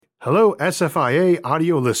Hello SFIA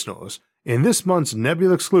audio listeners. In this month's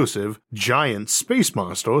Nebula exclusive, Giant Space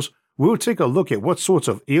Monsters, we'll take a look at what sorts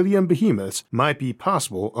of alien behemoths might be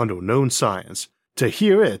possible under known science. To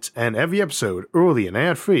hear it and every episode early and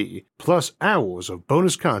ad-free, plus hours of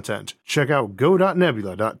bonus content, check out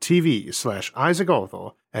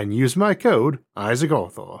go.nebula.tv/IsaacArthur and use my code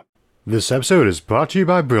IsaacArthur. This episode is brought to you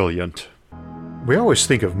by Brilliant. We always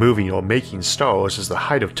think of moving or making stars as the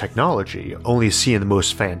height of technology, only seeing the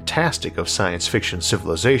most fantastic of science fiction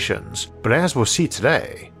civilizations, but as we'll see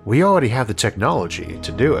today, we already have the technology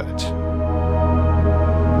to do it.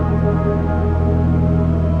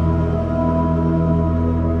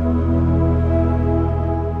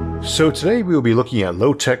 So today we will be looking at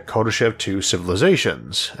low-tech Kardashev 2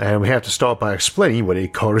 civilizations, and we have to start by explaining what a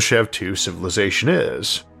Kardashev 2 civilization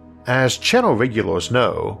is. As channel regulars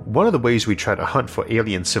know, one of the ways we try to hunt for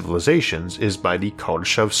alien civilizations is by the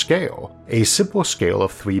Kardashev scale, a simple scale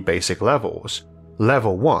of 3 basic levels.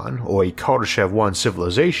 Level 1, or a Kardashev 1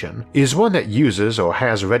 civilization, is one that uses or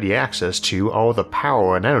has ready access to all the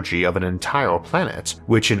power and energy of an entire planet,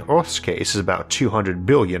 which in Earth's case is about 200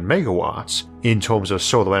 billion megawatts, in terms of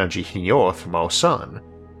solar energy hitting Earth from our Sun.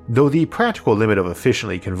 Though the practical limit of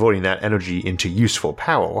efficiently converting that energy into useful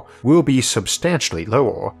power will be substantially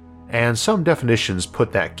lower, and some definitions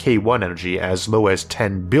put that K1 energy as low as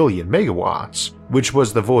 10 billion megawatts, which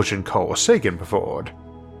was the version Carl Sagan preferred.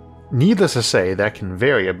 Needless to say, that can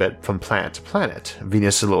vary a bit from planet to planet.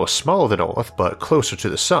 Venus is a little smaller than Earth but closer to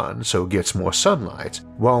the Sun, so it gets more sunlight,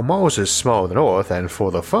 while Mars is smaller than Earth and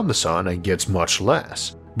further from the Sun and gets much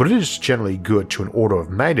less, but it is generally good to an order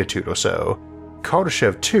of magnitude or so.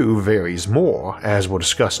 Kardashev 2 varies more, as we'll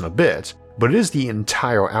discuss in a bit, but it is the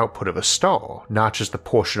entire output of a star, not just the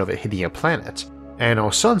portion of it hitting a planet, and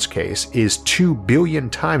our Sun's case is 2 billion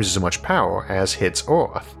times as much power as hits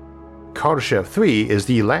Earth. Kardashev 3 is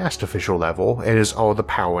the last official level and is all the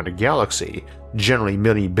power in a galaxy, generally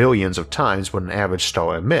many billions of times what an average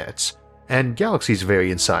star emits, and galaxies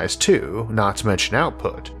vary in size too, not to mention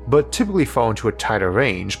output, but typically fall into a tighter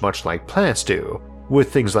range much like planets do, with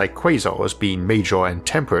things like quasars being major and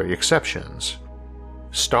temporary exceptions.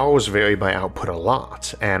 Stars vary by output a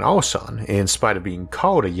lot, and our Sun, in spite of being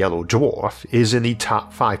called a yellow dwarf, is in the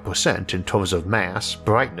top 5% in terms of mass,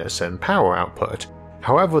 brightness, and power output.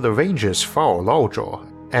 However, the range is far larger,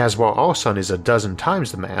 as while our Sun is a dozen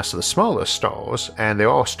times the mass of the smallest stars, and there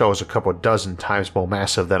are stars a couple dozen times more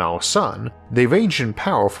massive than our Sun, they range in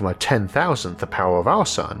power from a 10,000th the power of our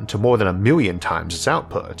Sun to more than 1,000,000 times its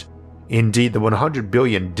output. Indeed, the 100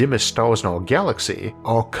 billion dimmest stars in our galaxy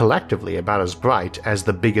are collectively about as bright as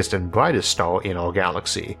the biggest and brightest star in our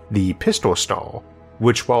galaxy, the Pistor star,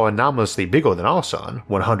 which, while anomalously bigger than our Sun,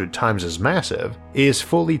 100 times as massive, is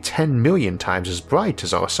fully 10 million times as bright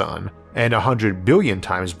as our Sun, and 100 billion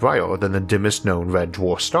times brighter than the dimmest known red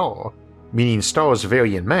dwarf star, meaning stars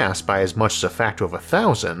vary in mass by as much as a factor of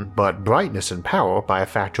 1,000, but brightness and power by a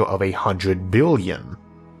factor of 100 billion.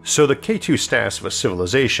 So the K2 status of a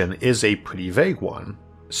civilization is a pretty vague one,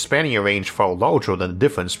 spanning a range far larger than the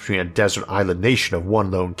difference between a desert island nation of one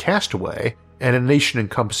lone castaway and a nation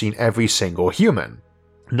encompassing every single human.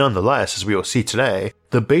 Nonetheless, as we will see today,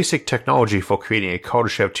 the basic technology for creating a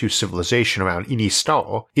Kardashev 2 civilization around any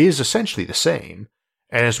star is essentially the same,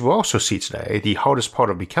 and as we'll also see today, the hardest part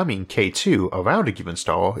of becoming K2 around a given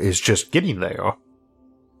star is just getting there.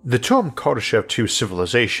 The term Kardashev 2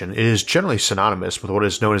 civilization is generally synonymous with what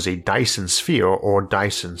is known as a Dyson sphere or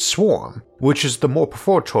Dyson swarm, which is the more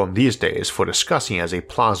preferred term these days for discussing as a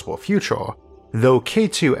plausible future, though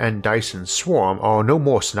K2 and Dyson swarm are no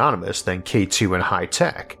more synonymous than K2 and high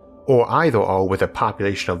tech, or either are with a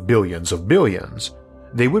population of billions.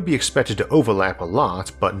 They would be expected to overlap a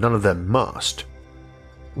lot, but none of them must.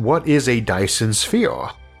 What is a Dyson sphere?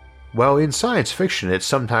 Well, in science fiction it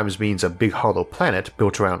sometimes means a big hollow planet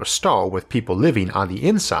built around a star with people living on the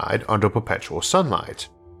inside under perpetual sunlight.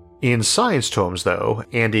 In science terms though,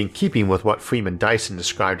 and in keeping with what Freeman Dyson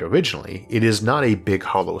described originally, it is not a big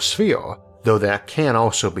hollow sphere, though that can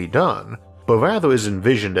also be done, but rather is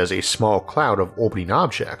envisioned as a small cloud of orbiting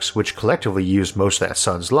objects which collectively use most of that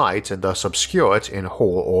sun's light and thus obscure it in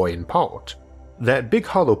whole or in part. That big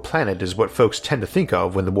hollow planet is what folks tend to think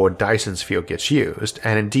of when the word Dyson sphere gets used,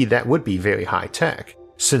 and indeed that would be very high tech,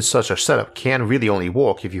 since such a setup can really only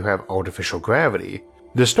work if you have artificial gravity.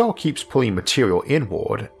 The star keeps pulling material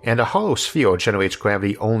inward, and a hollow sphere generates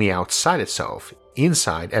gravity only outside itself,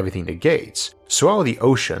 inside everything negates, so all the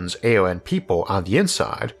oceans, air, and people on the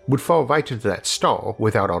inside would fall right into that star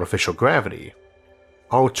without artificial gravity.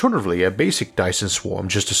 Alternatively, a basic Dyson swarm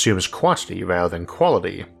just assumes quantity rather than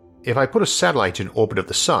quality. If I put a satellite in orbit of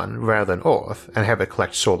the Sun rather than Earth and have it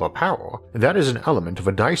collect solar power, that is an element of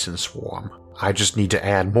a Dyson swarm. I just need to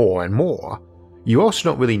add more and more. You also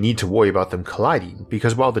don't really need to worry about them colliding,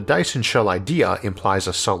 because while the Dyson shell idea implies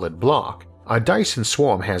a solid block, a Dyson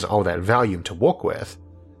swarm has all that volume to work with.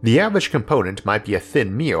 The average component might be a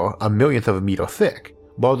thin mirror a millionth of a meter thick,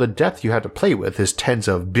 while the depth you have to play with is tens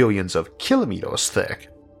of billions of kilometers thick.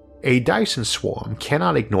 A Dyson swarm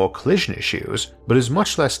cannot ignore collision issues, but is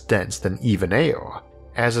much less dense than even air.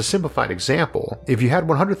 As a simplified example, if you had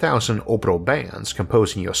 100,000 orbital bands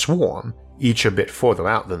composing your swarm, each a bit further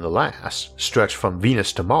out than the last, stretched from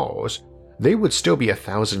Venus to Mars, they would still be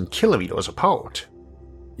 1,000 kilometers apart.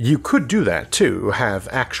 You could do that too, have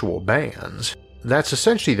actual bands. That's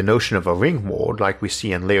essentially the notion of a ring world like we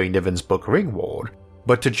see in Larry Niven's book Ringworld,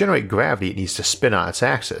 but to generate gravity it needs to spin on its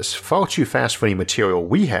axis far too fast for any material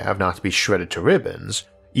we have not to be shredded to ribbons,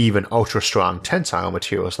 even ultra-strong tensile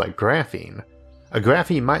materials like graphene. A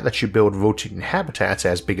graphene might let you build rotating habitats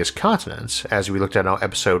as big as continents, as we looked at in our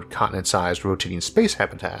episode Continent-Sized Rotating Space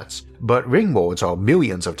Habitats, but ring worlds are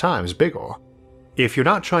millions of times bigger. If you're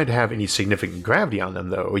not trying to have any significant gravity on them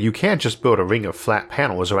though, you can't just build a ring of flat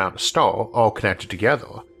panels around a star all connected together.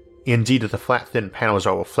 Indeed, if the flat thin panels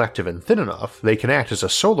are reflective and thin enough, they can act as a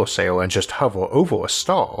solar sail and just hover over a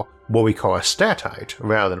star, what we call a statite,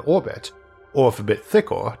 rather than orbit, or if a bit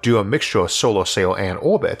thicker, do a mixture of solar sail and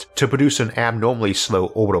orbit to produce an abnormally slow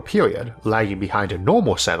orbital period lagging behind a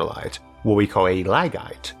normal satellite, what we call a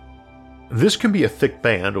lagite. This can be a thick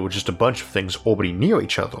band or just a bunch of things orbiting near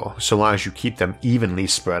each other, so long as you keep them evenly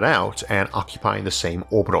spread out and occupying the same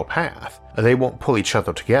orbital path. They won't pull each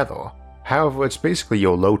other together. However, it's basically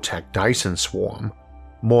your low-tech Dyson swarm.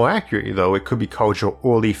 More accurately though, it could be called your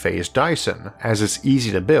early phase Dyson, as it's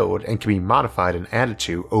easy to build and can be modified and added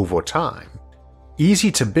to over time.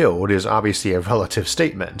 Easy to build is obviously a relative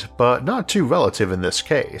statement, but not too relative in this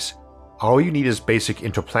case. All you need is basic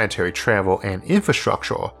interplanetary travel and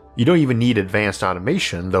infrastructure. You don't even need advanced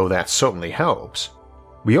automation, though that certainly helps.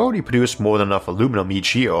 We already produce more than enough aluminum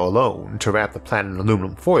each year alone to wrap the planet in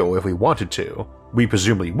aluminum foil if we wanted to. We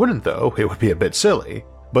presumably wouldn't though, it would be a bit silly.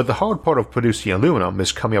 But the hard part of producing aluminum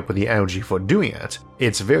is coming up with the energy for doing it.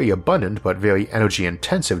 It's very abundant but very energy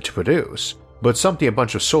intensive to produce. But something a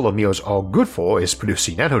bunch of solar mirrors are good for is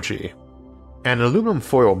producing energy. An aluminum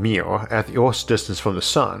foil mirror at the Earth's distance from the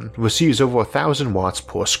Sun receives over 1,000 watts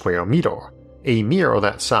per square meter. A mirror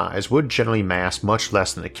that size would generally mass much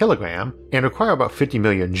less than a kilogram and require about 50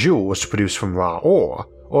 million joules to produce from raw ore,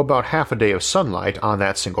 or about half a day of sunlight on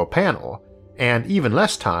that single panel, and even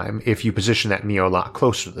less time if you position that mirror a lot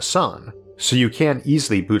closer to the Sun. So you can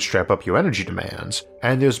easily bootstrap up your energy demands,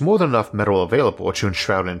 and there's more than enough metal available to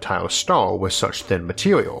enshroud an entire star with such thin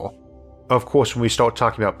material. Of course, when we start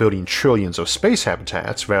talking about building trillions of space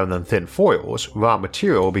habitats rather than thin foils, raw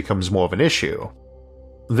material becomes more of an issue.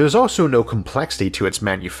 There's also no complexity to its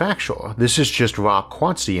manufacture, this is just raw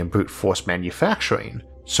quantity and brute force manufacturing,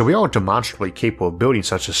 so we are demonstrably capable of building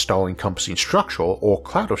such a star-encompassing structure or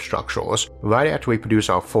cloud of structures right after we produce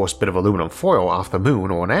our first bit of aluminum foil off the moon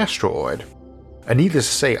or an asteroid. And needless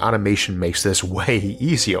to say, automation makes this way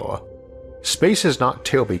easier. Space is not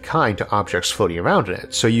terribly kind to objects floating around in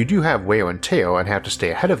it, so you do have wear and tear and have to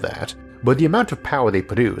stay ahead of that, but the amount of power they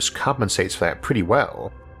produce compensates for that pretty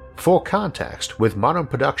well. For context, with modern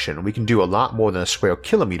production we can do a lot more than a square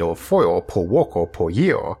kilometer of foil per worker per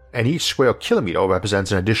year, and each square kilometer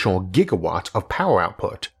represents an additional gigawatt of power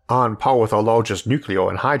output, on par with our largest nuclear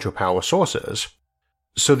and hydropower sources.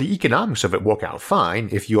 So the economics of it work out fine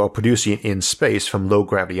if you are producing it in space from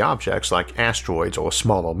low-gravity objects like asteroids or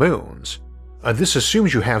smaller moons. This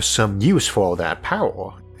assumes you have some use for all that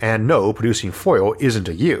power, and no, producing foil isn't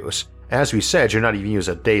a use. As we said, you're not even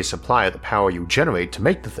using a day's supply of the power you generate to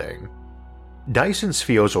make the thing. Dyson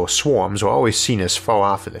spheres or swarms are always seen as far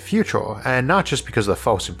off in the future, and not just because of the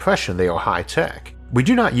false impression they are high-tech. We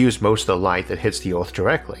do not use most of the light that hits the Earth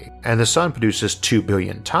directly, and the Sun produces 2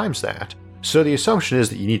 billion times that, so the assumption is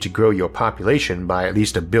that you need to grow your population by at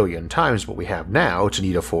least 1 billion times what we have now to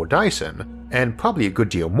need a 4 Dyson, and probably a good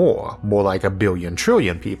deal more like 1 billion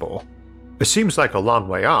trillion people. It seems like a long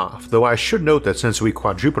way off, though I should note that since we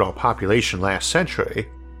quadrupled our population last century,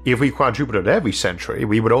 if we quadrupled it every century,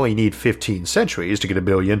 we would only need 15 centuries to get 1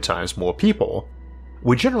 billion times more people.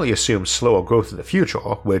 We generally assume slower growth in the future,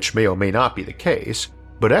 which may or may not be the case,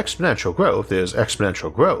 but exponential growth is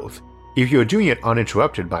exponential growth. If you're doing it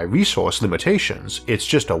uninterrupted by resource limitations, it's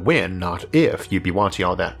just a when, not if, you'd be wanting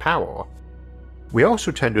all that power. We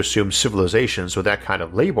also tend to assume civilizations with that kind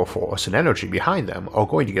of labor force and energy behind them are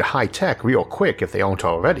going to get high-tech real quick if they aren't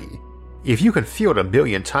already. If you can field a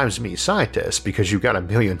million times as many scientists because you've got a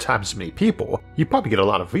million times as many people, you probably get a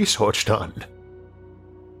lot of research done.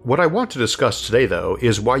 What I want to discuss today though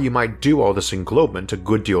is why you might do all this englobement a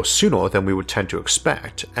good deal sooner than we would tend to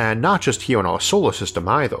expect, and not just here in our solar system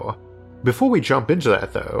either. Before we jump into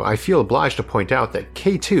that though, I feel obliged to point out that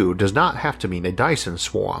K2 does not have to mean a Dyson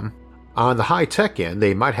swarm. On the high-tech end,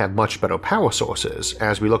 they might have much better power sources,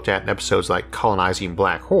 as we looked at in episodes like colonizing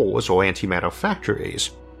black holes or antimatter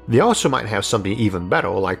factories. They also might have something even better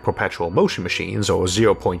like perpetual motion machines or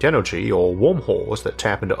zero-point energy or wormholes that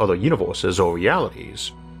tap into other universes or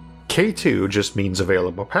realities. K2 just means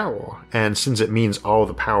available power, and since it means all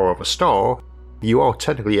the power of a star, you are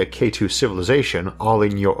technically a K2 civilization all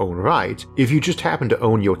in your own right if you just happen to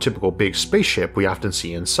own your typical big spaceship we often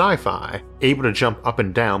see in sci-fi, able to jump up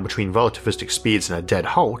and down between relativistic speeds in a dead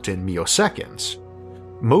halt in mere seconds.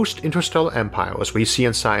 Most interstellar empires we see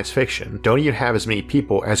in science fiction don't even have as many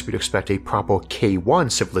people as we'd expect a proper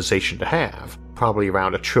K1 civilization to have, probably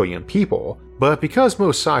around 1 trillion people, but because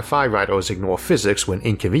most sci-fi writers ignore physics when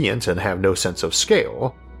inconvenient and have no sense of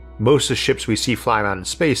scale, most of the ships we see fly around in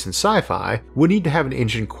space in sci-fi would need to have an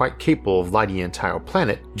engine quite capable of lighting an entire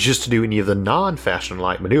planet just to do any of the non-faster than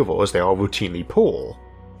light maneuvers they all routinely pull.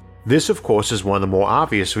 This of course is one of the more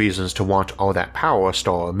obvious reasons to want all that power a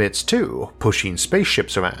star emits too, pushing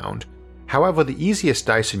spaceships around. However, the easiest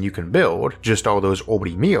Dyson you can build, just all those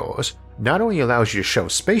orbiting mirrors, not only allows you to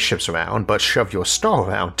shove spaceships around but shove your star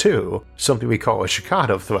around too, something we call a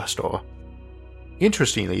Shkatov thruster.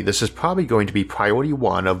 Interestingly, this is probably going to be priority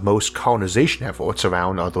 1 of most colonization efforts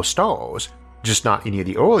around other stars, just not any of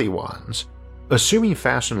the early ones. Assuming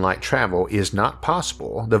faster than light travel is not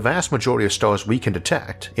possible, the vast majority of stars we can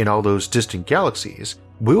detect in all those distant galaxies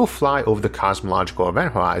will fly over the cosmological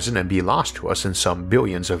event horizon and be lost to us in some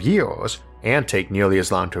billions of years, and take nearly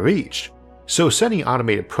as long to reach. So sending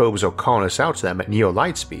automated probes or colonists out to them at near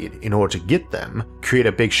light speed in order to get them, create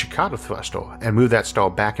a big Shkatov thruster, and move that star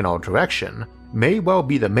back in our direction may well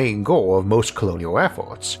be the main goal of most colonial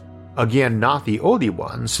efforts. Again, not the early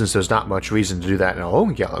ones, since there's not much reason to do that in our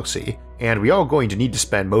own galaxy, and we are going to need to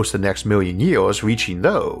spend most of the next million years reaching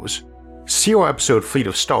those. See our episode Fleet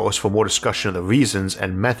of Stars for more discussion of the reasons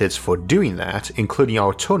and methods for doing that, including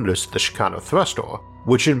alternatives to the Shkatov thruster,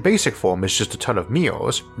 which in basic form is just a ton of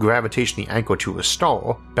mirrors, gravitationally anchored to a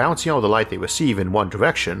star, bouncing all the light they receive in one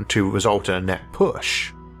direction to result in a net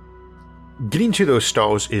push. Getting to those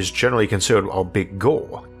stars is generally considered our big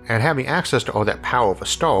goal, and having access to all that power of a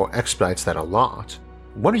star expedites that a lot.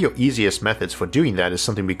 One of your easiest methods for doing that is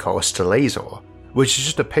something we call a stellasor, which is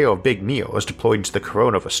just a pair of big mirrors deployed into the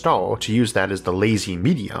corona of a star to use that as the lazy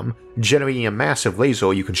medium, generating a massive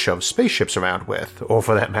laser you can shove spaceships around with, or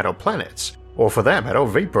for that matter planets, or for that matter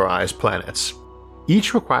vaporized planets.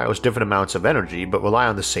 Each requires different amounts of energy but rely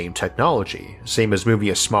on the same technology, same as moving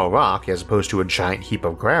a small rock as opposed to a giant heap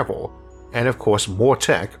of gravel, and of course more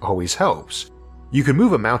tech always helps. You can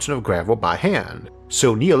move a mountain of gravel by hand,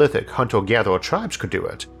 so Neolithic hunter-gatherer tribes could do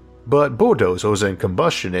it, but bulldozers and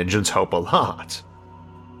combustion engines help a lot.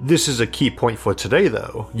 This is a key point for today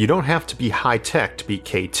though, you don't have to be high-tech to be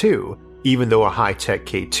K2, even though a high-tech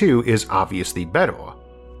K2 is obviously better.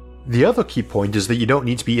 The other key point is that you don't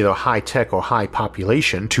need to be either high-tech or high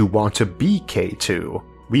population to want to be K2.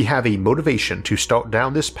 We have a motivation to start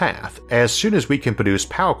down this path as soon as we can produce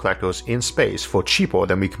power collectors in space for cheaper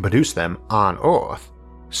than we can produce them on Earth.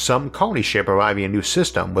 Some colony ship arriving in a new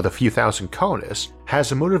system with a few thousand colonists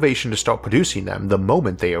has a motivation to start producing them the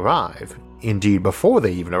moment they arrive, indeed before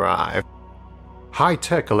they even arrive. High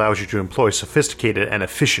tech allows you to employ sophisticated and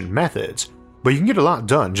efficient methods, but you can get a lot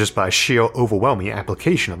done just by sheer overwhelming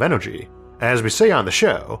application of energy. As we say on the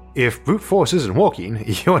show, if brute force isn't working,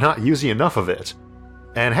 you're not using enough of it.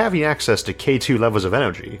 And having access to K2 levels of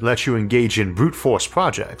energy lets you engage in brute force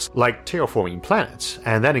projects like terraforming planets,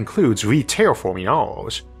 and that includes re-terraforming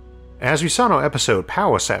ours. As we saw in our episode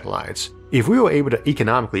Power Satellites, if we were able to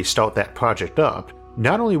economically start that project up,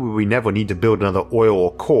 not only would we never need to build another oil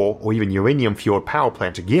or coal or even uranium-fueled power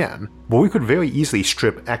plant again, but we could very easily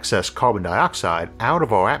strip excess carbon dioxide out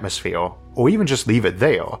of our atmosphere, or even just leave it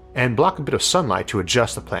there, and block a bit of sunlight to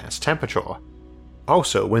adjust the planet's temperature.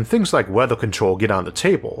 Also, when things like weather control get on the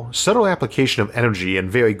table, subtle application of energy and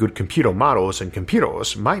very good computer models and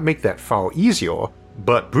computers might make that far easier,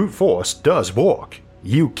 but brute force does work.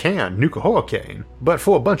 You can nuke a hurricane, but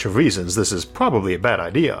for a bunch of reasons this is probably a bad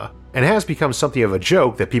idea, and has become something of a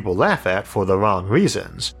joke that people laugh at for the wrong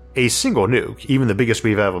reasons. A single nuke, even the biggest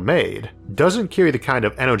we've ever made, doesn't carry the kind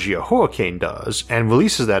of energy a hurricane does, and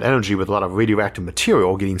releases that energy with a lot of radioactive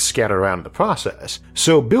material getting scattered around in the process,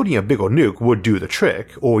 so building a bigger nuke would do the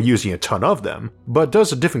trick, or using a ton of them, but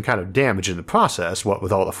does a different kind of damage in the process, what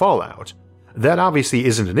with all the fallout. That obviously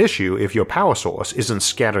isn't an issue if your power source isn't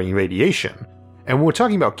scattering radiation, and when we're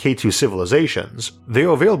talking about K2 civilizations, their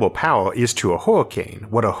available power is to a hurricane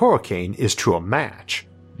what a hurricane is to a match.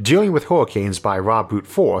 Dealing with hurricanes by raw brute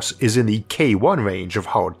force is in the K1 range of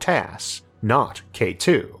hard tasks, not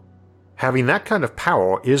K2. Having that kind of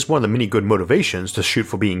power is one of the many good motivations to shoot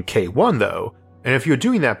for being K1 though, and if you're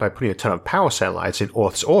doing that by putting a ton of power satellites in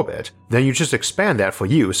Earth's orbit, then you just expand that for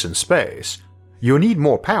use in space. You'll need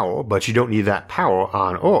more power, but you don't need that power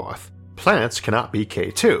on Earth. Planets cannot be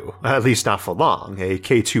K2, at least not for long. A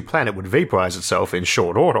K2 planet would vaporize itself in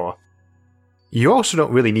short order. You also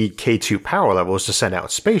don't really need K2 power levels to send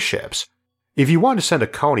out spaceships. If you want to send a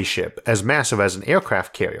colony ship as massive as an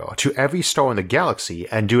aircraft carrier to every star in the galaxy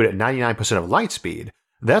and do it at 99% of light speed,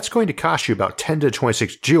 that's going to cost you about 10 to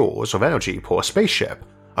 26 joules of energy per spaceship,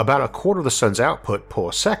 about a quarter of the sun's output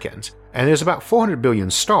per second, and there's about 400 billion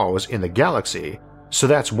stars in the galaxy, so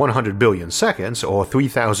that's 100 billion seconds or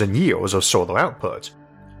 3,000 years of solar output.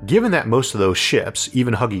 Given that most of those ships,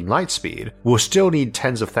 even hugging light speed, will still need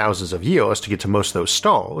tens of thousands of years to get to most of those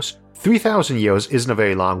stars, 3,000 years isn't a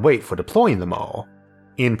very long wait for deploying them all.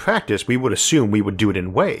 In practice, we would assume we would do it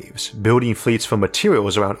in waves, building fleets from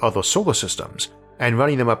materials around other solar systems, and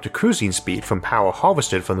running them up to cruising speed from power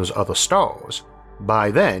harvested from those other stars. By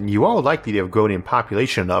then, you are likely to have grown in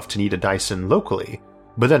population enough to need a Dyson locally,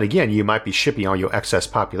 but then again you might be shipping all your excess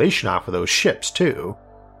population off of those ships too.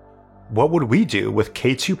 What would we do with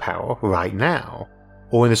K2 power right now?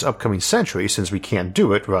 Or in this upcoming century, since we can't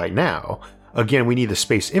do it right now? Again, we need the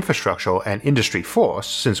space infrastructure and industry force,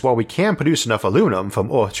 since while we can produce enough aluminum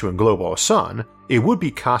from Earth to englobe our sun, it would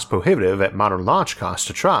be cost prohibitive at modern launch costs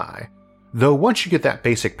to try. Though once you get that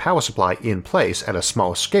basic power supply in place at a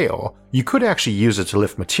small scale, you could actually use it to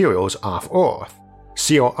lift materials off Earth.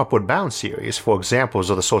 See our Upward Bound series for examples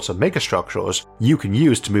of the sorts of megastructures you can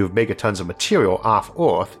use to move megatons of material off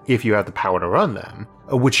Earth if you have the power to run them,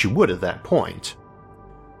 which you would at that point.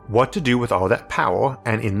 What to do with all that power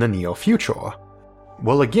and in the near future?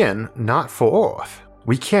 Well, again, not for Earth.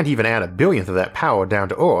 We can't even add a billionth of that power down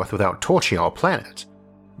to Earth without torching our planet.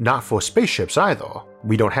 Not for spaceships either.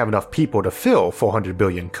 We don't have enough people to fill 400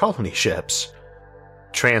 billion colony ships.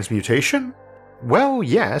 Transmutation? Well,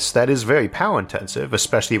 yes, that is very power intensive,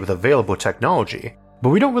 especially with available technology, but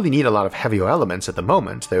we don't really need a lot of heavier elements at the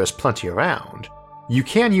moment. There is plenty around. You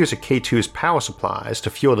can use a K2's power supplies to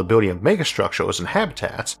fuel the building of megastructures and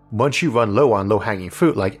habitats once you run low on low-hanging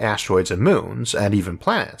fruit like asteroids and moons, and even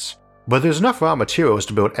planets. But there's enough raw materials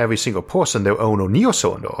to build every single person their own O'Neill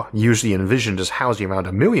cylinder, usually envisioned as housing around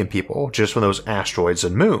 1 million people just from those asteroids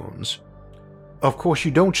and moons. Of course, you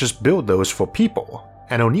don't just build those for people.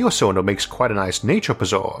 An O'Neill cylinder makes quite a nice nature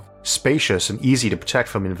preserve, spacious and easy to protect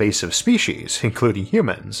from invasive species, including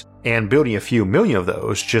humans, and building a few million of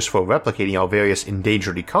those just for replicating our various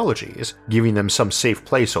endangered ecologies, giving them some safe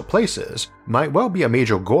place or places, might well be a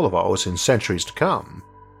major goal of ours in centuries to come.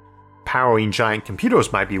 Powering giant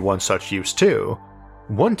computers might be one such use too.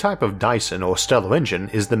 One type of Dyson or stellar engine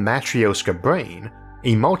is the Matryoshka Brain,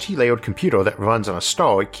 a multi-layered computer that runs on a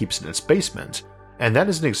star it keeps in its basement, and that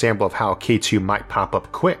is an example of how K2 might pop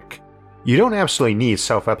up quick. You don't absolutely need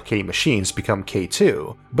self-replicating machines to become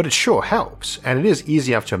K2, but it sure helps, and it is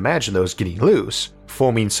easy enough to imagine those getting loose,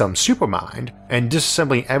 forming some supermind, and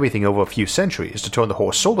disassembling everything over a few centuries to turn the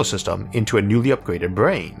whole solar system into a newly upgraded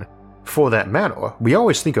brain. For that matter, we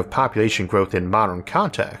always think of population growth in modern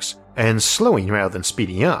contexts, and slowing rather than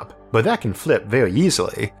speeding up, but that can flip very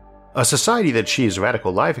easily. A society that achieves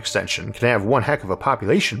radical life extension can have one heck of a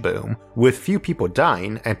population boom, with few people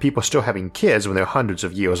dying and people still having kids when they're hundreds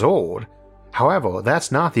of years old. However,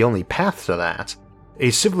 that's not the only path to that. A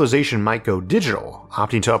civilization might go digital,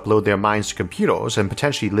 opting to upload their minds to computers and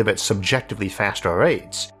potentially live at subjectively faster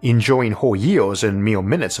rates, enjoying whole years in mere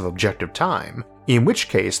minutes of objective time, in which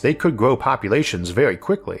case they could grow populations very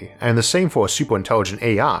quickly, and the same for a superintelligent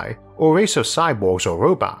AI or race of cyborgs or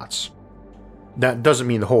robots. That doesn't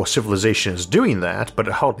mean the whole civilization is doing that, but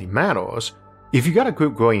it hardly matters. If you got a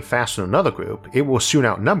group growing faster than another group, it will soon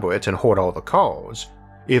outnumber it and hoard all the cars.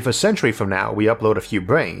 If a century from now we upload a few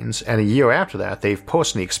brains, and a year after that they've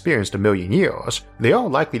personally experienced 1 million years, they are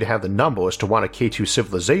likely to have the numbers to want a K2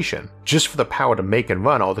 civilization just for the power to make and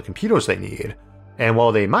run all the computers they need. And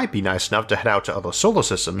while they might be nice enough to head out to other solar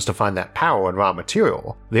systems to find that power and raw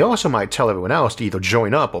material, they also might tell everyone else to either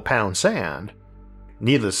join up or pound sand.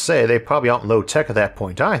 Needless to say, they probably aren't low-tech at that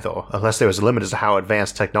point either, unless there is a limit as to how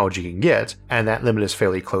advanced technology can get, and that limit is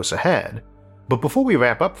fairly close ahead. But before we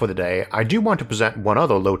wrap up for the day, I do want to present one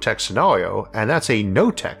other low-tech scenario, and that's a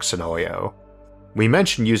no-tech scenario. We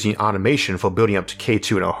mentioned using automation for building up to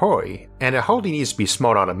K2 in a hurry, and it hardly needs to be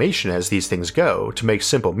smart automation as these things go to make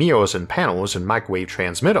simple mirrors and panels and microwave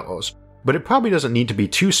transmitters, but it probably doesn't need to be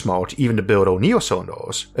too smart even to build O'Neill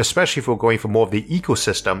cylinders, especially if we're going for more of the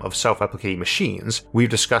ecosystem of self-replicating machines we've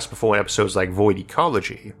discussed before in episodes like Void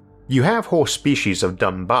Ecology. You have whole species of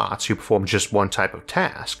dumb bots who perform just one type of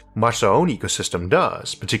task, much as our own ecosystem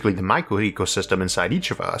does, particularly the micro-ecosystem inside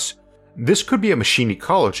each of us. This could be a machine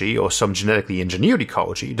ecology or some genetically engineered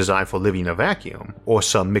ecology designed for living in a vacuum, or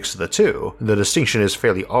some mix of the two. The distinction is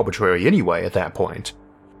fairly arbitrary anyway at that point.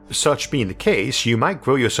 Such being the case, you might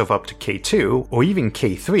grow yourself up to K2 or even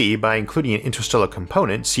K3 by including an interstellar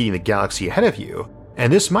component seeing the galaxy ahead of you,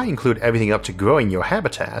 and this might include everything up to growing your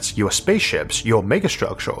habitats, your spaceships, your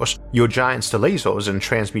megastructures, your giant lasers and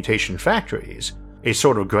transmutation factories, a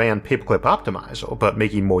sort of grand paperclip optimizer but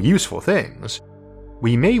making more useful things.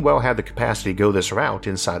 We may well have the capacity to go this route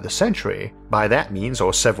inside the century, by that means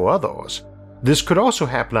or several others. This could also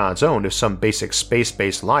happen on its own if some basic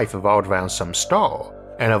space-based life evolved around some star,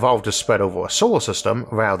 and evolved to spread over a solar system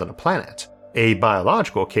rather than a planet. A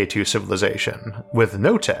biological K2 civilization, with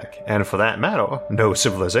no tech, and for that matter, no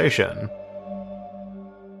civilization.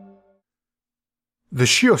 The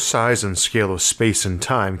sheer size and scale of space and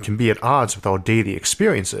time can be at odds with our daily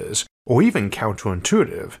experiences, or even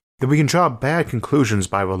counterintuitive, that we can draw bad conclusions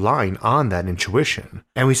by relying on that intuition,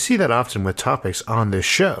 and we see that often with topics on this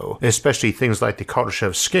show, especially things like the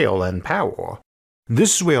Kardashev scale and power.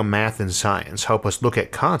 This is where math and science help us look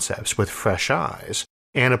at concepts with fresh eyes,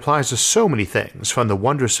 and applies to so many things from the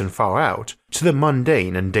wondrous and far out to the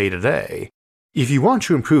mundane and day-to-day. If you want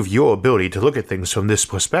to improve your ability to look at things from this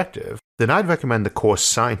perspective, then I'd recommend the course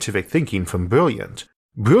Scientific Thinking from Brilliant.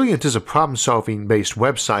 Brilliant is a problem-solving based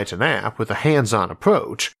website and app with a hands-on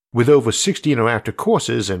approach, with over 60 interactive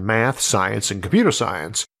courses in math, science, and computer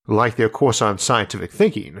science, like their course on scientific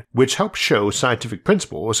thinking, which helps show scientific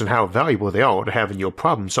principles and how valuable they are to have in your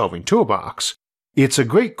problem-solving toolbox. It's a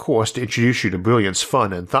great course to introduce you to Brilliant's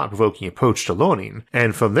fun and thought-provoking approach to learning,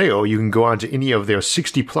 and from there you can go on to any of their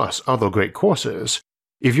 60+ other great courses.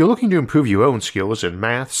 If you're looking to improve your own skills in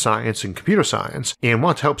math, science, and computer science, and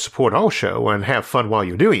want to help support our show and have fun while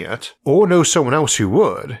you're doing it, or know someone else who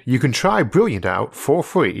would, you can try Brilliant out for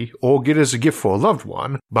free or get it as a gift for a loved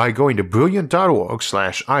one by going to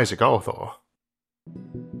brilliant.org/Isaac Arthur.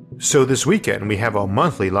 So this weekend we have our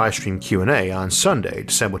monthly livestream Q&A on Sunday,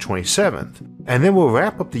 December 27th, and then we'll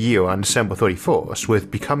wrap up the year on December 31st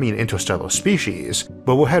with Becoming an Interstellar Species,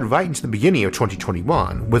 but we'll head right into the beginning of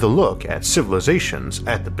 2021 with a look at civilizations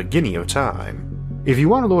at the beginning of time. If you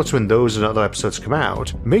want alerts when those and other episodes come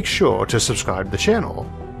out, make sure to subscribe to the channel.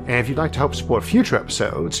 And if you'd like to help support future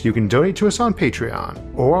episodes, you can donate to us on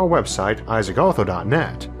Patreon or our website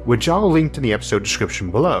isaacarthur.net, which I'll link in the episode description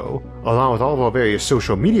below, along with all of our various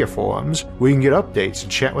social media forums where you can get updates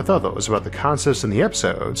and chat with others about the concepts in the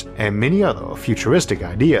episodes and many other futuristic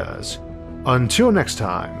ideas. Until next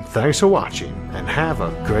time, thanks for watching and have a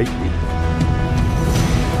great week.